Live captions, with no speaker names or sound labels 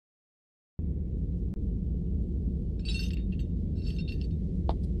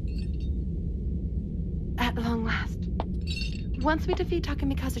fast. Once we defeat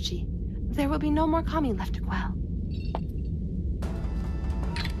Takemikazuchi, there will be no more kami left to quell.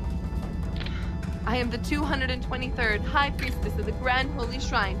 I am the 223rd High Priestess of the Grand Holy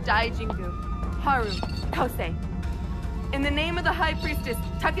Shrine, Daijingu, Haru Kosei. In the name of the High Priestess,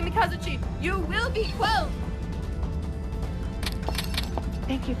 Takemikazuchi, you will be quelled!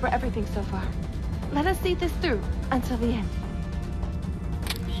 Thank you for everything so far. Let us see this through until the end.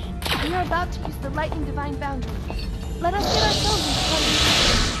 We are about to use the Lightning Divine Boundary. Let us get ourselves in trouble.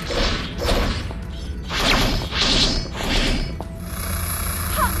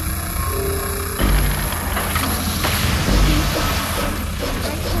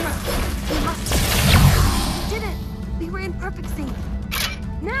 We did it! We were in perfect sync.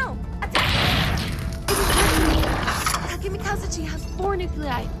 Now, attack! It is working! Takemikazuchi has 4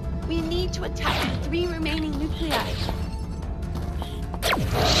 nuclei. We need to attack the 3 remaining nuclei.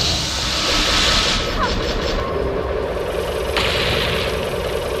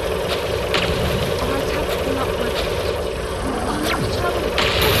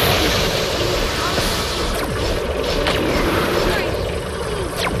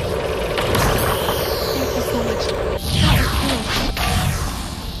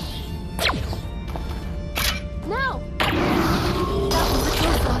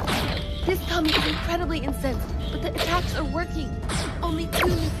 Incensed, but the attacks are working. Only 2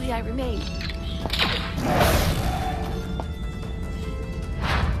 nuclei remain.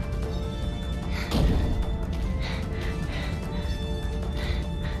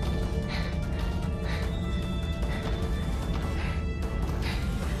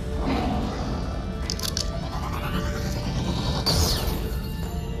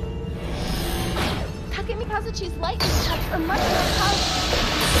 Takemikazuchi's lightning attacks are much more powerful.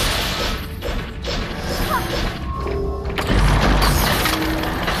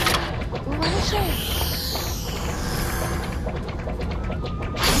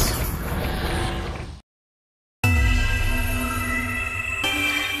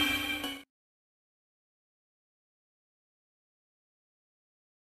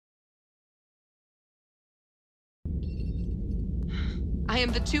 I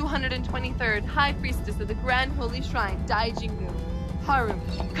am the 223rd High Priestess of the Grand Holy Shrine, Daijingu, Haru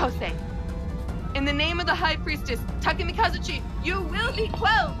Kosei. In the name of the High Priestess, Takemikazuchi, you will be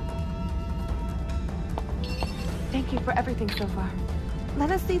quelled! Thank you for everything so far.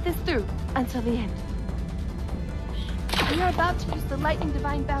 Let us see this through until the end. We are about to use the Lightning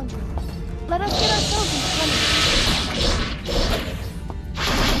Divine Boundary. Let us get ourselves in trouble.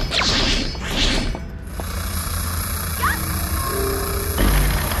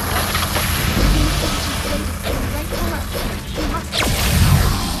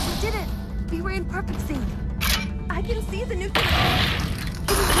 We did it! We were in perfect sync. I can see the nuclei.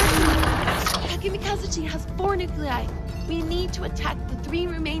 It is working! Takemikazuchi has 4 nuclei. We need to attack the 3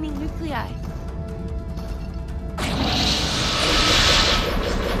 remaining nuclei.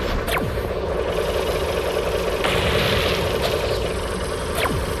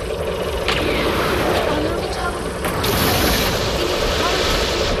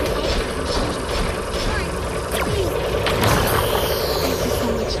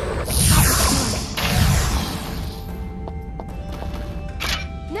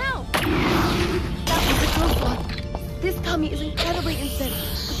 Is incredibly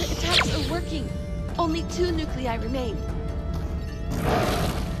incensed, but the attacks are working. Only 2 nuclei remain.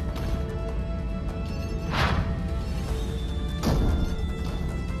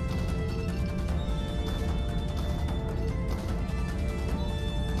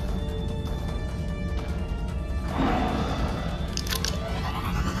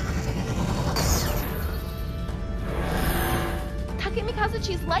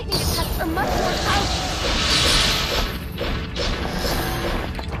 Takemikazuchi's lightning attacks are much more powerful.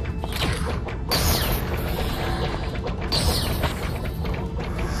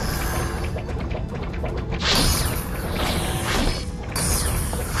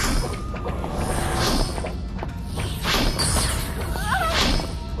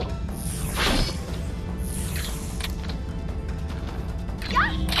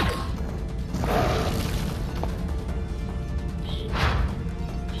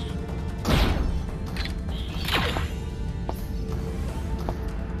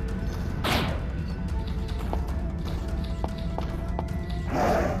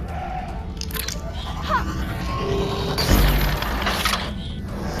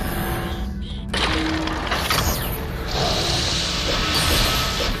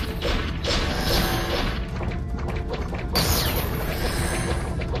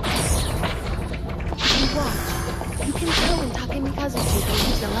 You can tell when Takemikazuchi will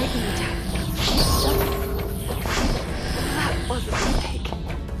use a lightning attack.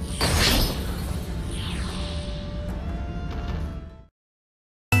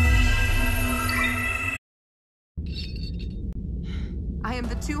 I am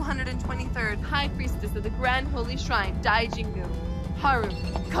the 223rd High Priestess of the Grand Holy Shrine, Daijingu, Haru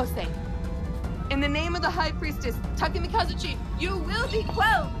Kosei. In the name of the High Priestess, Takemikazuchi, you will be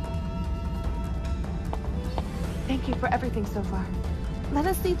quelled! Thank you for everything so far. Let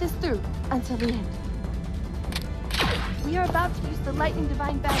us see this through until the end. We are about to use the Lightning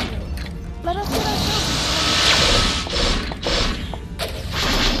Divine Boundary. Let us get ourselves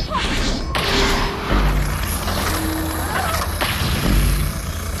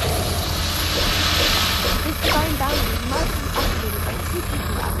This divine boundary must be activated by 2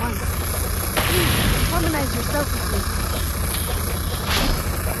 people at once. Please, harmonize yourself with me.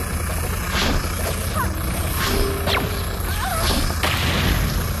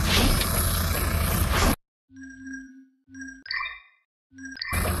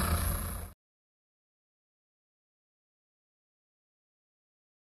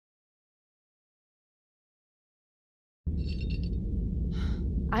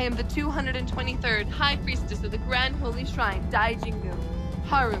 I am the 223rd High Priestess of the Grand Holy Shrine, Daijingu,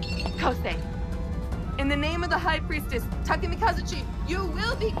 Haru Kosei. In the name of the High Priestess, Takemikazuchi, you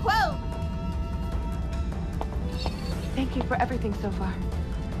will be quelled! Thank you for everything so far.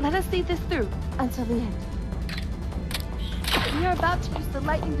 Let us see this through until the end. We are about to use the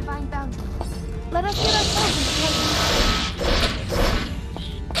Lightning Divine Boundary. Let us get ourselves into place.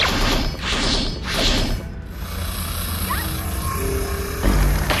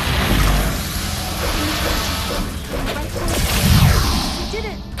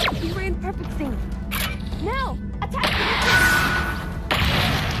 We were in perfect sync. Now, attack the nucleus!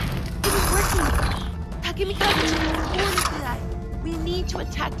 It is working! Takemikazuchi has 4 nuclei. We need to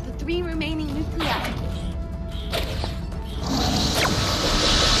attack the 3 remaining nuclei.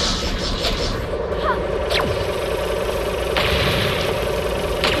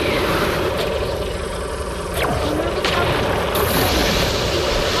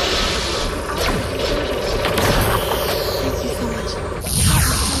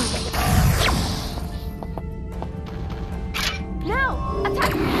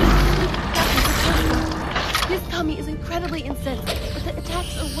 Is incredibly incensed, but the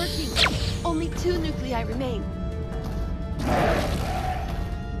attacks are working. Only 2 nuclei remain.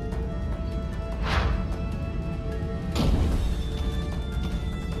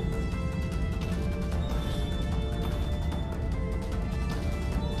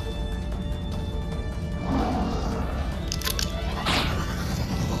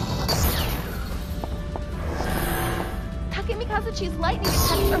 Takemikazuchi's lightning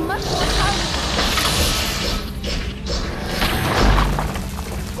attacks are much more powerful.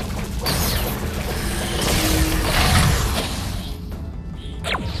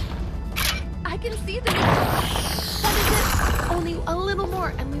 I can see them. That is it. Only a little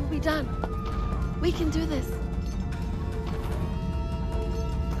more and we will be done. We can do this.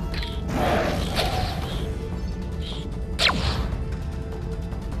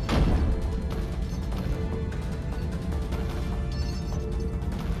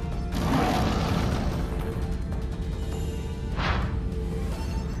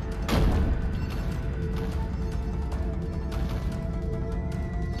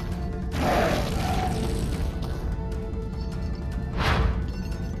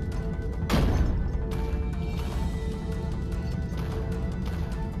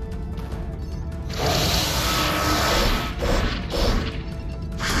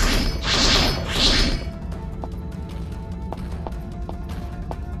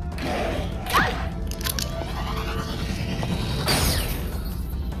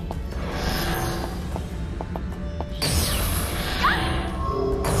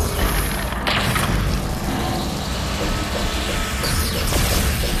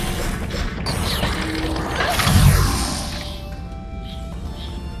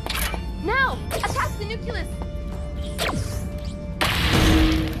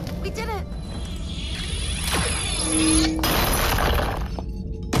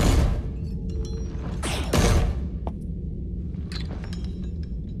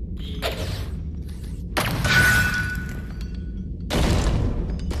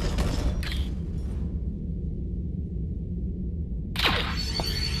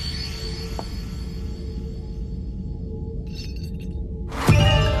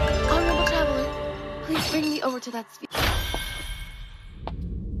 Bring me over to that sphere.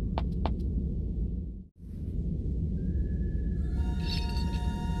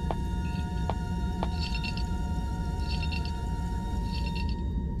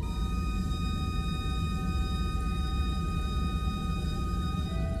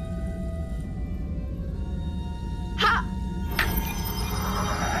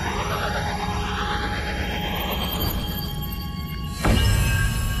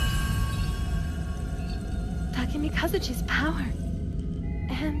 Ryuji's power.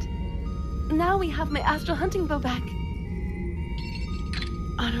 And now we have my astral hunting bow back.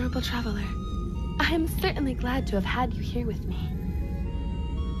 Honorable traveler, I am certainly glad to have had you here with me.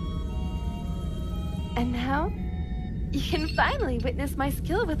 And now, you can finally witness my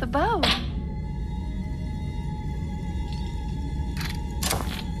skill with the bow.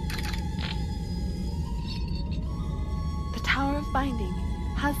 The Tower of Binding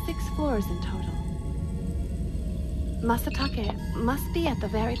has 6 floors in total. Masatake must be at the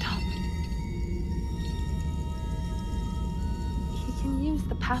very top. He can use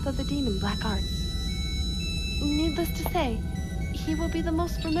the Path of the Demon black arts. Needless to say, he will be the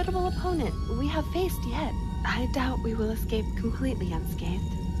most formidable opponent we have faced yet. I doubt we will escape completely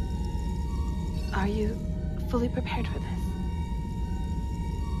unscathed. Are you fully prepared for this?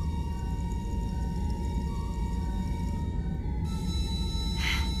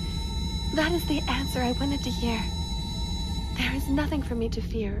 That is the answer I wanted to hear. There is nothing for me to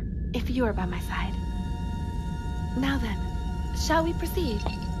fear if you are by my side. Now then, shall we proceed?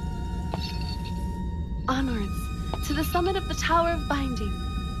 Onwards to the summit of the Tower of Binding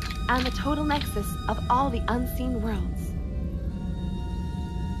and the total nexus of all the unseen worlds.